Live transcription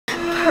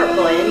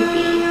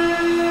envy.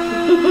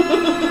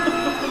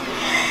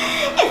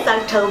 It's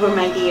October,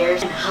 my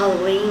dears, and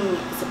Halloween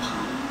is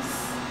upon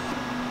us.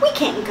 We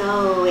can't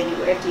go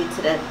anywhere due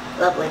to the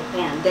lovely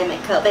pandemic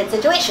COVID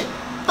situation,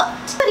 but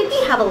if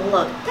you have a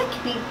look, that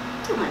could be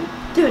done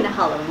during the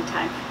Halloween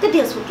time that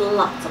deals with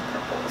lots of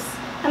purples.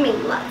 I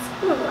mean,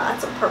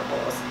 lots of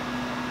purples.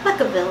 Like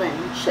a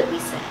villain, should we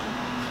say.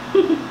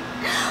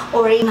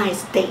 Or a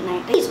nice date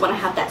night. You just want to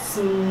have that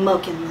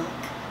smoking look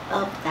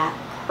of that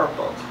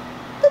purple.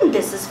 Then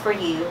this is for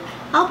you.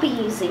 I'll be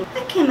using,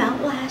 that came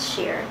out last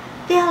year,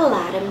 the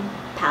Aladdin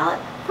palette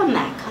from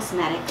MAC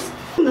Cosmetics.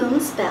 Moon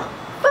Spell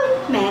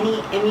from Manny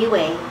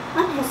MUA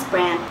on his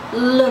brand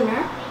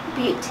Lunar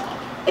Beauty.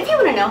 If you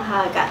want to know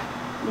how I got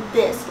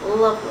this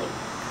lovely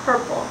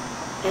purple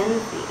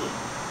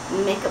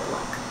envy makeup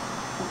look,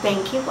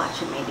 thank you for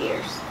watching, my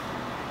dears.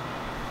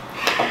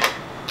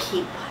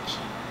 Keep watching.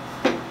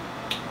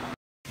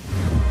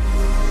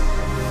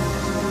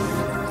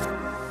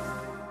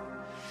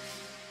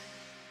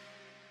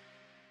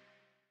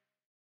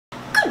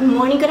 Good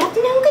morning, good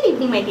afternoon, good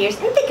evening, my dears,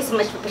 and thank you so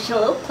much for pushing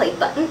the little play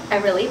button. I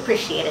really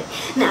appreciate it.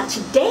 Now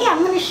today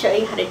I'm going to show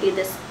you how to do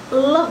this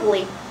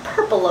lovely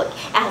purple look.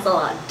 It has a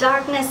lot of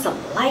darkness, some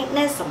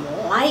lightness, some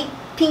light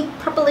pink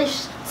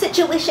purplish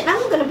situation.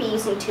 I'm going to be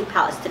using two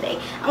palettes today.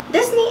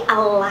 Disney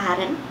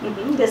Aladdin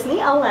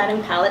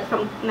palette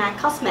from MAC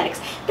Cosmetics.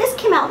 This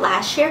came out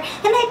last year, and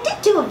I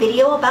did do a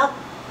video about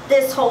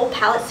this whole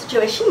palette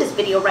situation, this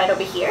video right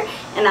over here,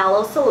 and I'll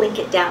also link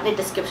it down in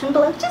the description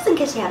below just in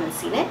case you haven't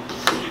seen it,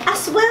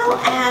 as well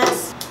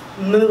as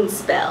Moon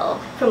Spell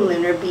from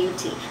Lunar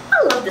Beauty.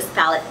 I love this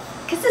palette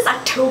because it's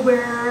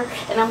October,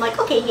 and I'm like,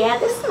 okay, yeah,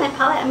 this is my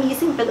palette I'm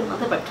using for the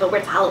month of October.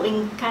 It's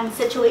Halloween kind of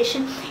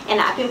situation, and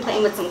I've been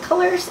playing with some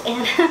colors,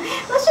 and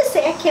let's just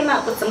say I came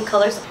out with some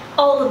colors.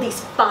 All of these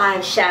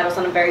 5 shadows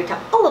on the very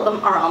top, all of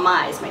them are on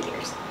my eyes, my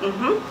dears.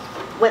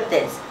 With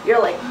this,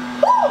 you're like,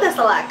 ooh, that's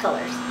a lot of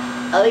colors.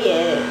 Oh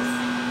yes,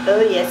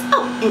 oh yes.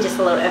 Oh, and just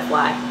a little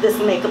FYI, this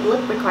makeup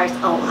look requires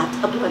a lot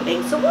of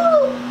blending, so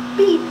we'll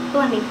be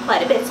blending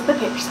quite a bit, so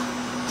prepare yourself.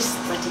 Just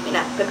letting you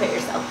know, prepare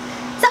yourself.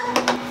 So,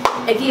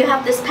 if you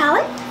have this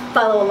palette,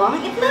 follow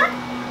along. If not,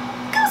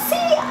 go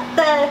see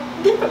the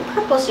different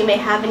purples you may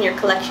have in your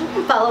collection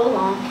and follow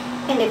along.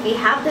 And if you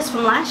have this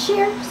from last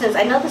year, since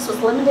I know this was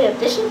limited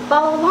edition,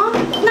 follow along.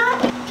 If not,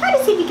 try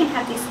to see if you can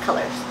have these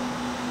colors.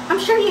 I'm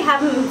sure you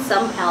have them in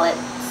some palette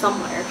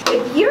somewhere.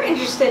 If you're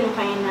interested in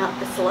finding out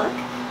this look,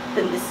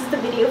 then this is the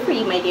video for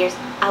you, my dears.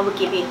 I will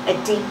give you a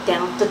deep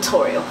down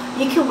tutorial.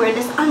 You can wear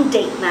this on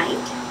date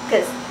night,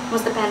 because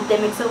once the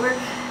pandemic's over,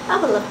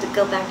 I would love to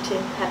go back to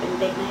having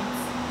date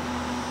nights.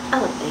 I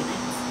love date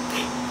nights,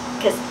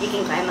 because you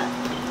can climb up,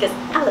 because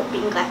I love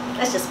being glad.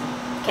 That's just,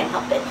 can't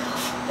help it.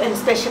 And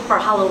especially for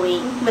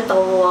Halloween, with a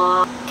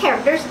lot of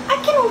characters,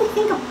 I can only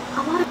think of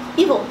a lot of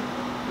evil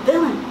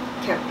villain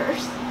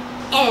characters.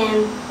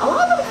 And a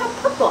lot of them have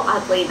purple,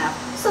 oddly enough,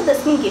 so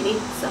this can give you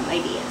some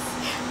ideas.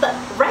 But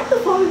right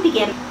before we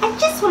begin, I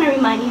just want to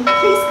remind you,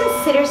 please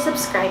consider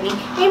subscribing,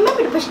 and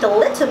remember to push the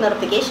little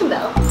notification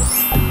bell,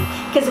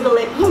 because it will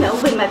let you know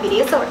when my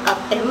videos are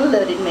up and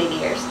loaded, my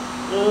dears.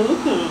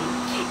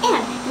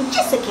 And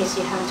just in case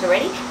you haven't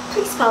already,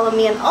 please follow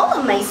me on all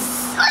of my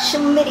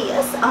social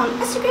medias on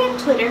Instagram,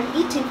 Twitter,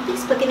 YouTube,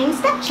 Facebook, and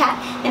Snapchat,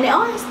 and it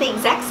all has the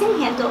exact same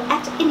handle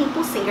at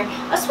Enidbluesinger,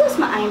 as well as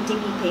my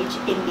IMDb page,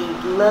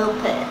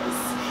 Enidlopez.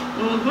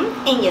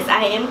 And yes,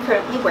 I am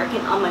currently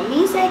working on my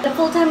music, a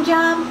full-time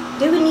job,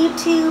 doing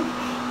YouTube,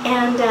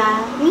 and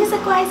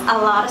music-wise, a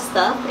lot of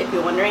stuff, if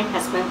you're wondering,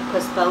 has been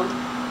postponed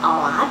a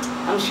lot.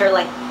 I'm sure,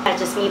 like, not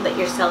just me, but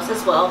yourselves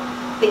as well.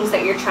 Things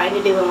that you're trying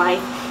to do in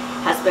life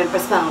has been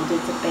postponed due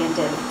to the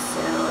pandemic.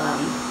 So,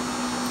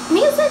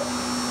 music,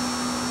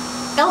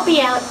 it'll be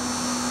out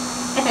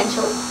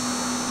eventually.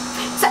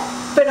 So,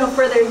 for no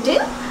further ado,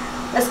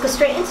 let's go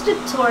straight into the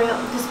tutorial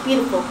of this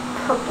beautiful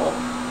purple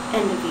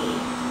envy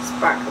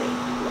sparkly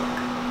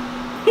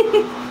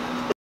look.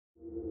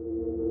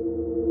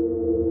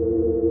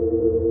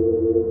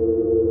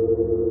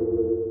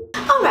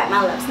 Alright,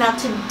 my loves, now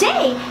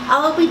today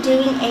I'll be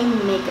doing a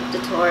makeup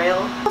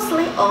tutorial,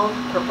 mostly all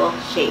purple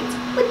shades,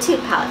 with 2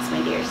 palettes,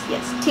 my dears.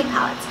 Yes, 2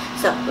 palettes.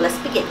 So let's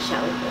begin,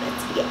 shall we?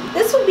 Let's begin.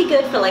 This would be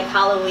good for like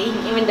Halloween,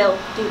 even though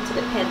due to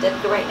the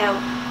pandemic right now,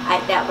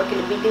 I doubt we're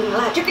going to be doing a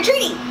lot of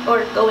trick-or-treating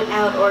or going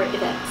out or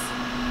events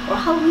or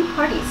Halloween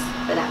parties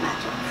for that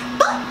matter.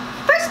 But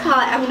first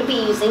palette I'm going to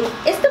be using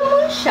is the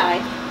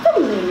Moonshine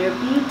from Lunar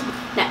Beauty.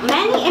 Now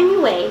Manny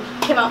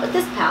MUA came out with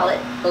this palette.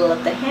 I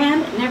love the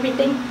hand and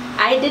everything.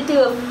 I did do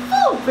a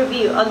full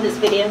review on this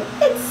video.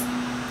 It's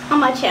on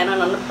my channel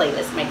and on the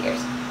playlist, my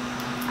dears.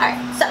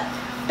 Alright, so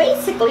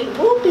basically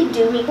we'll be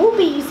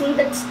using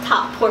the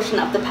top portion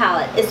of the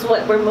palette is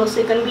what we're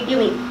mostly going to be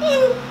doing.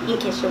 And in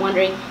case you're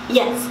wondering,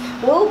 yes,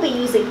 we'll be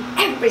using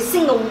every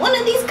single one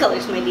of these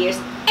colors, my dears.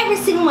 Every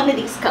single one of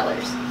these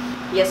colors.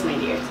 Yes, my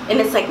dears. And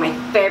it's like my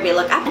favorite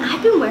look.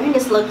 I've been wearing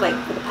this look like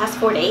for the past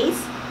 4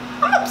 days.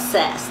 I'm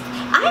obsessed.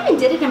 I even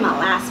did it in my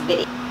last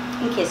video,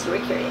 in case you were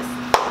curious.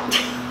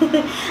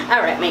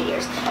 Alright, my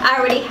dears, I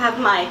already have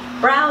my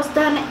brows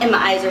done and my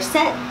eyes are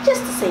set,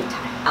 just to save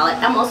time.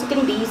 I'm also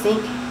going to be using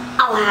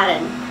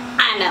Aladdin.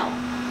 I know,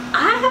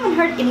 I haven't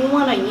heard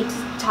anyone on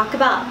YouTube talk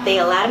about the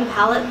Aladdin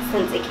palette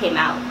since it came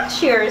out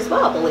last year as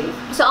well, I believe.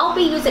 So I'll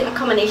be using a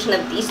combination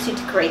of these two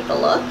to create the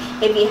look.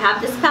 If you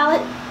have this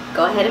palette,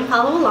 go ahead and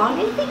follow along,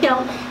 and if you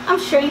don't, I'm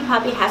sure you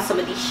probably have some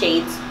of these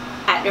shades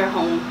at your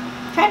home.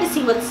 Try to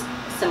see what's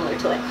similar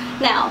to it.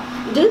 Now,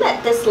 due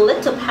that this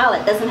little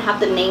palette doesn't have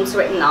the names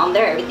written on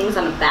there, everything's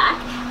on the back,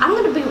 I'm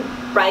going to be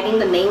writing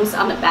the names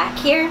on the back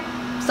here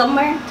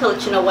somewhere to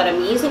let you know what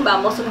I'm using, but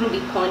I'm also going to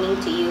be pointing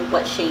to you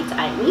what shades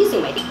I'm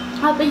using.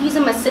 I'll be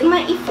using my Sigma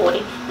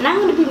E40, and I'm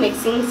going to be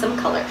mixing some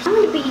colors. I'm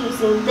going to be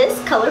using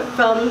this color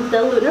from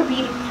the Lunar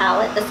Beauty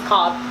palette that's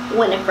called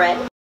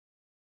Winifred,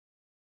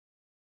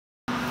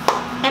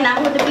 and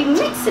I'm going to be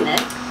mixing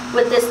it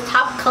with this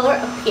top color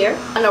up here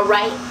on the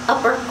right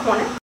upper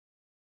corner,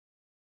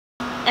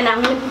 and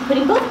I'm going to be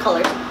putting both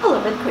colors all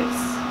over the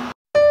crease.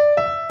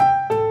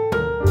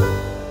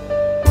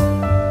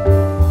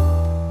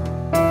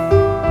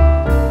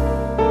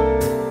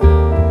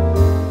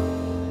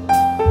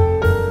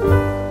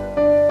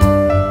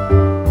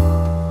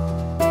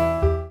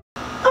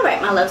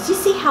 Loves, you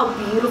see how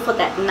beautiful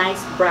that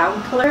nice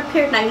brown color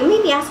appeared? Now you may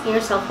be asking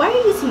yourself, why are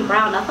you using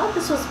brown? I thought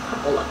this was a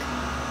purple look.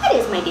 It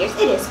is, my dears,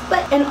 it is.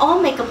 But in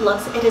all makeup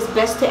looks, it is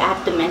best to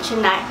add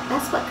dimension.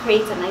 That's what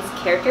creates a nice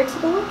character to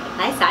the look, a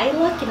nice eye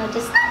look, you know,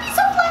 just not be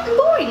so flat and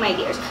boring, my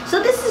dears.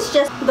 So this is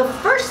just the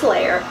first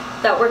layer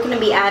that we're going to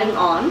be adding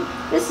on.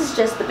 This is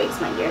just the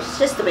base, my dears,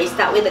 just the base.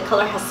 That way the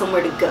color has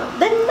somewhere to go.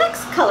 The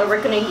next color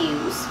we're going to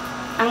use,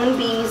 I'm going to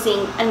be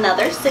using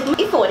another Sigma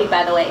E40,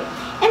 by the way.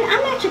 And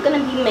I'm actually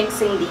going to be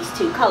mixing these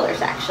two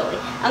colors, actually.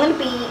 I'm going to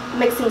be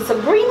mixing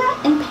Sabrina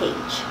and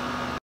Paige.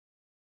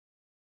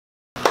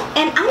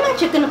 And I'm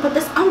actually going to put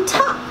this on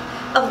top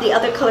of the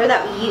other color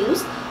that we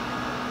used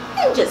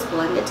and just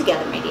blend it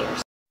together, my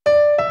dears.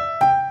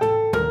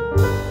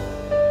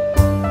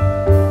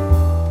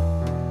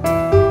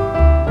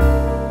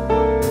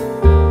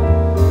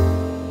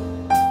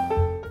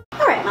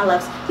 My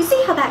loves, you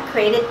see how that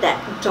created that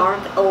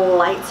dark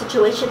light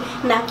situation?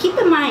 Now keep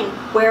in mind,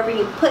 wherever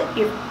you put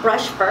your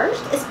brush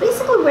first is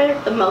basically where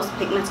the most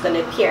pigment's going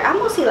to appear. I'm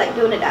mostly like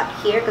doing it out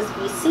here because if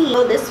you see,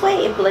 go this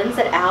way, it blends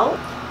it out.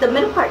 The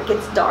middle part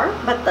gets dark,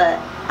 but the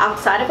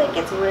outside of it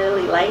gets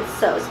really light,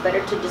 so it's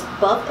better to just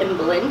buff and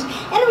blend.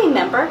 And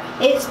remember,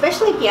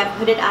 especially if you have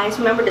hooded eyes,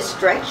 remember to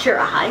stretch your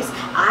eyes.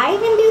 I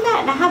even do that,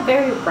 and I have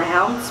very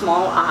round,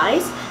 small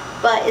eyes.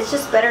 But it's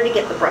just better to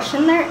get the brush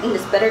in there, and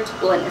it's better to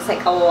blend. It's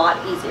like a lot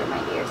easier,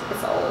 my dears.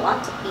 It's a lot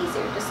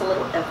easier. Just a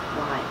little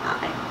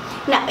FYI.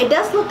 Now, it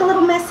does look a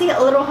little messy, a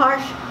little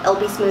harsh. It'll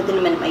be smooth in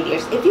a minute, my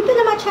dears. If you've been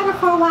on my channel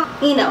for a while,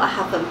 you know I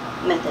have a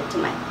method to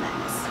my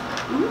madness.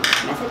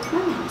 Method to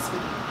my madness, my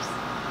dears.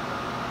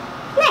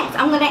 Next,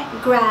 I'm going to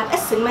grab a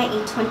Sigma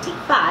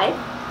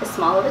E25, the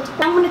small of the two.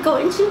 I'm going to go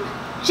into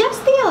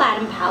just the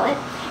Aladdin palette,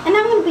 and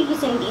I'm going to be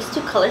using these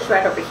two colors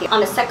right over here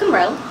on the second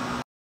row.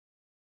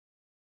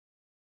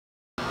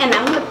 And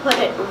I'm going to put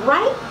it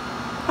right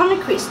on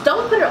the crease.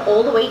 Don't put it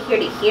all the way here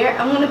to here.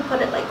 I'm going to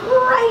put it like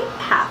right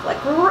half, like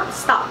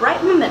stop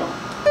right in the middle.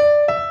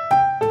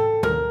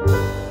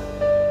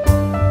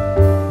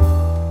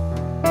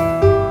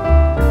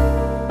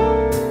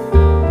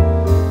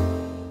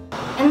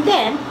 And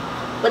then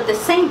with the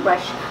same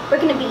brush,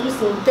 we're going to be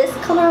using this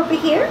color over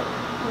here,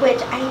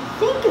 which I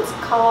think it's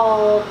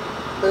called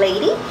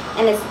Lady,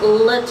 and it's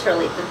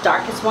literally the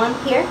darkest one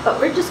here,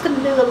 but we're just going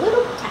to do a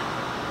little tap.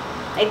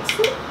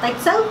 Like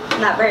so,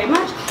 not very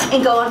much,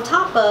 and go on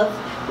top of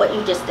what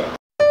you just did.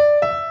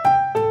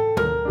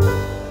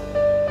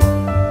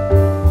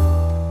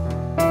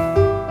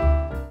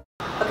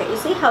 Okay, you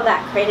see how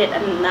that created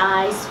a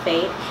nice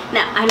fade?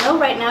 Now, I know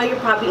right now you're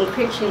probably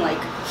cringing like,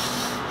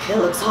 it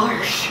looks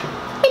harsh.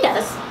 It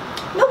does.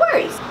 No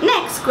worries.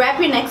 Next, grab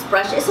your next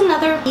brush. It's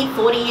another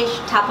E40-ish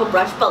type of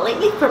brush, but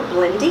lately for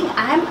blending,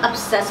 I'm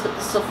obsessed with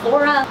the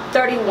Sephora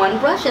 31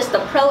 brush. It's the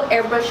Pro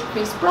Airbrush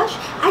Crease Brush.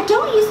 I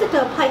don't use it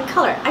to apply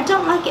color. I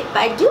don't like it, but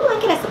I do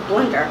like it as a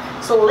blender.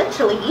 So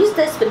literally use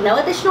this with no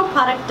additional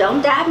product.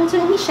 Don't dive into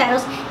any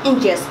shadows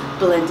and just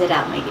blend it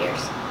out, my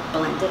dears.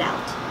 Blend it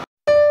out.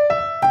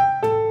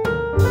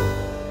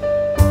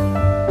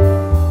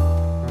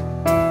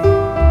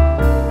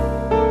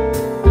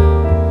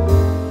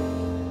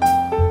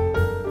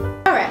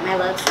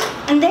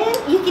 And then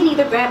you can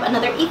either grab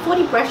another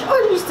E40 brush or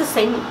use the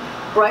same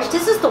brush.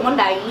 This is the one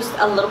that I used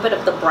a little bit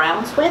of the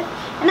browns with.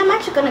 And I'm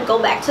actually going to go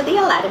back to the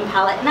Aladdin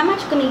palette, and I'm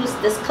actually going to use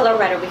this color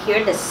right over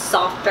here, this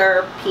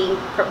softer pink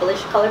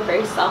purplish color,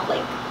 very soft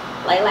like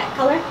lilac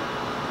color.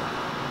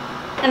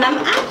 And I'm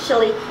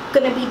actually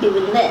going to be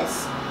doing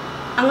this.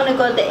 I'm going to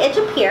go to the edge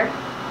up here,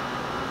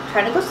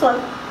 try to go slow,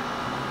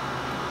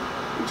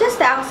 just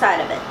the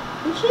outside of it.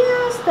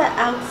 Just the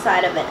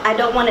outside of it. I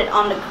don't want it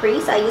on the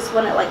crease. I just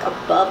want it like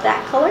above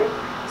that color.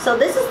 So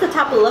this is the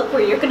type of look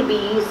where you're going to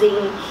be using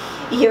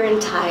your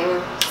entire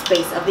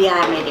space of the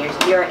eye, my dears.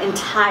 Your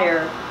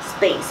entire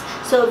space.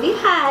 So if you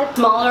had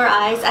smaller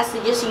eyes, I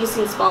suggest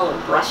using smaller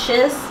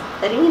brushes,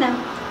 letting you know,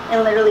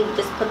 and literally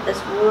just put this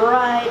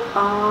right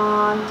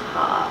on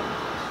top.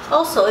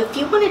 Also, if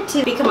you wanted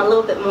to become a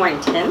little bit more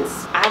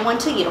intense,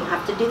 you don't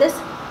have to do this.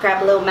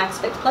 Grab a little Max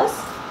Fix Plus,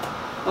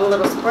 a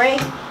little spray,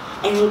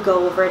 and then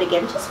go over it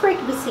again, just for it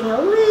to be seen a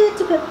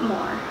little bit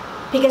more,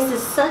 because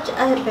it's such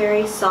a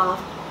very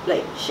soft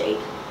light shade.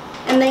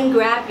 And then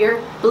grab your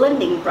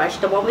blending brush,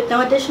 the one with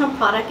no additional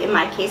product. In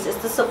my case,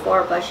 it's the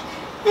Sephora brush,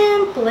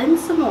 and blend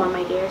some more,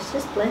 my dears.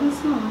 Just blend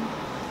some more.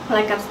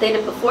 Like I've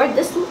stated before,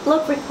 this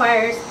look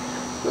requires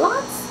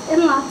lots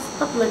and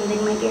lots of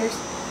blending, my dears.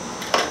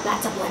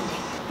 Lots of blending.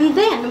 And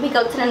then we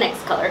go to the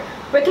next color.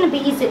 We're going to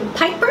be using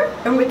Piper,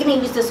 and we're going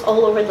to use this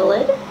all over the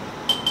lid.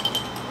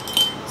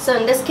 So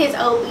in this case,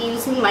 I'll be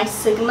using my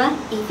Sigma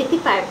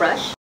E55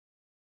 brush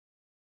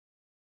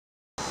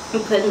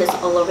and putting this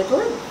all over the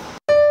lid.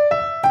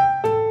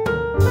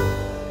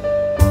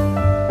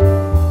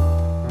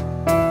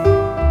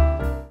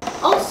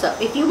 Also,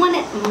 if you want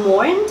it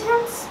more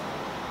intense,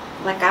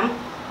 like I'm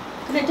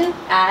going to do,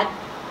 add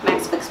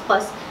Max Fix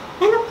Plus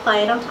and apply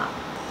it on top.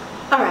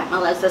 Alright, my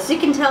loves, as you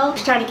can tell, we're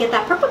trying to get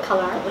that purple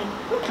color, aren't we?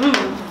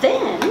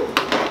 Then,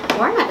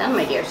 we're not done,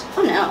 my dears.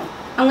 Oh no.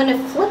 I'm going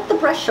to flip the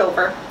brush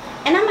over,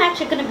 and I'm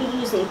actually going to be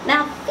using,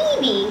 now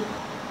Phoebe,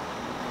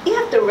 you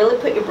have to really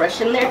put your brush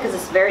in there because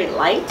it's very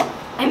light,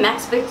 and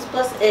Max Fix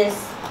Plus is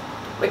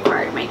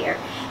required, my dear.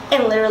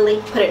 And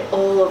literally put it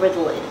all over the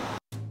lid.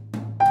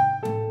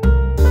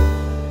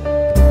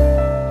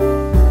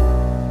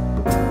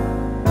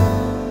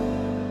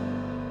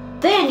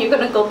 Then you're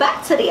going to go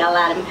back to the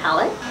Aladdin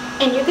palette,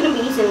 and you're going to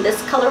be using this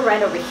color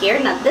right over here.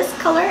 Now this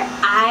color,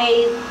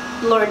 I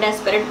learned that's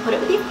better to put it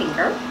with your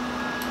finger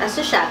as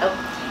a shadow,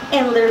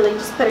 and literally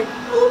just put it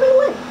all over the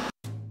lid.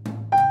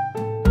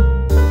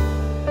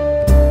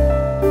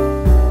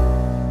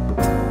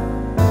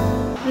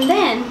 And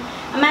then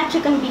I'm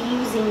actually going to be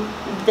using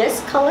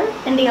this color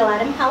in the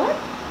Aladdin palette.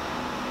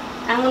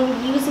 I'm going to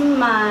be using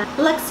my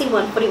Luxie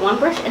 141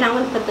 brush, and I'm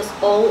going to put this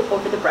all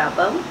over the brow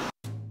bone.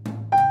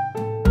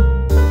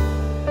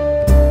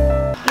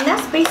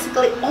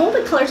 Basically all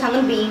the colors I'm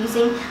going to be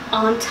using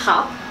on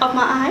top of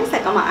my eyes,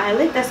 like on my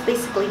eyelid. That's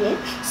basically it.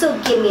 So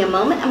give me a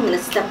moment. I'm going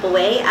to step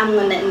away. I'm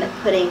going to end up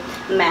putting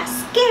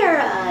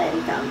mascara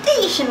and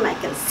foundation, my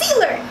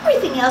concealer,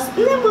 everything else,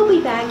 and then we'll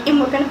be back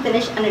and we're going to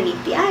finish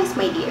underneath the eyes,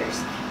 my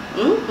dears.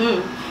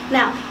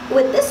 Now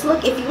with this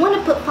look, if you want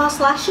to put false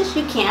lashes,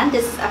 you can.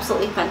 This is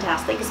absolutely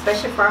fantastic,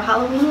 especially for our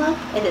Halloween look.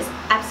 It is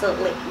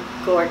absolutely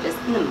gorgeous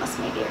and a must,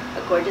 my dear.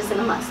 A gorgeous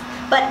and a must.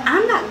 But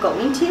I'm not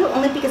going to,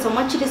 only because I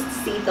want you to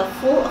see the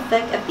full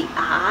effect of the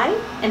eye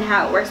and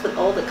how it works with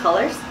all the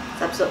colors.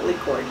 It's absolutely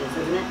gorgeous,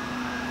 isn't it?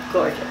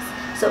 Gorgeous.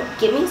 So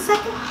give me a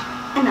second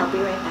and I'll be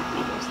right back,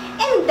 my dears.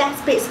 And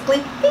that's basically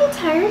the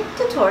entire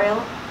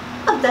tutorial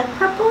of the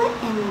Purple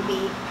and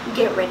the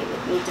Get Ready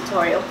With Me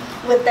tutorial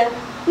with the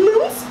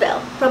moon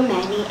spell from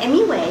Manny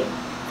anyway,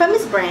 from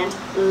his brand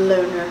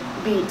Lunar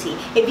Beauty.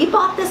 If you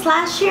bought this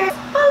last year,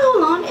 follow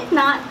along. If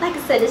not, like I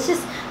said, it's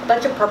just a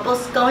bunch of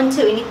purples. Go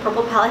into any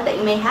purple palette that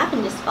you may have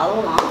and just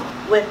follow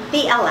along with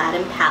the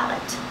Aladdin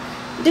palette.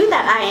 Do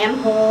that. I am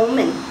home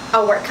and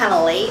I work kind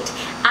of late.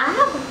 I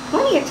have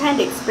plenty of time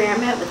to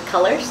experiment with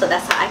colors, so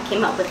that's how I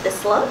came up with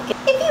this look.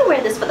 If you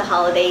wear this for the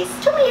holidays,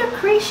 show me your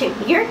creation,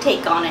 your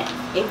take on it.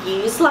 If you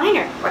use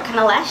liner, what kind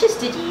of lashes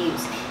did you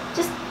use?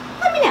 Just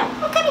let me know.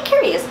 I'm kind of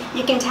curious.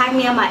 You can tag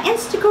me on my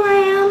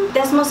Instagram.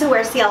 That's mostly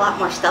where I see a lot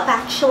more stuff,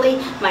 actually.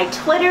 My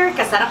Twitter,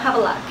 because I don't have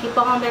a lot of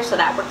people on there, so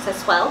that works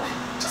as well.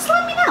 Just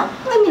let me know.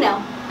 Let me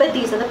know. But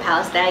these are the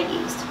palettes that I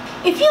used.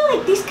 If you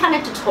like these kind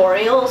of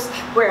tutorials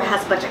where it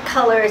has a bunch of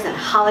colors and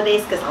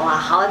holidays, because a lot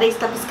of holiday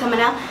stuff is coming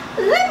out,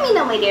 let me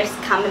know, my dears.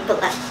 Comment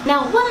below.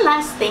 Now, one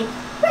last thing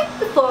right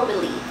before we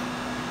leave.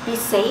 Be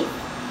safe,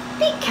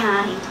 be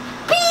kind,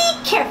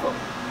 be careful.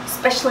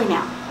 Especially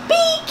now.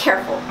 Be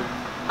careful.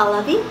 I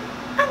love you.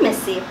 I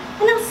miss you,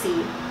 and I'll see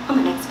you on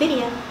my next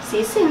video. See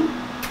you soon.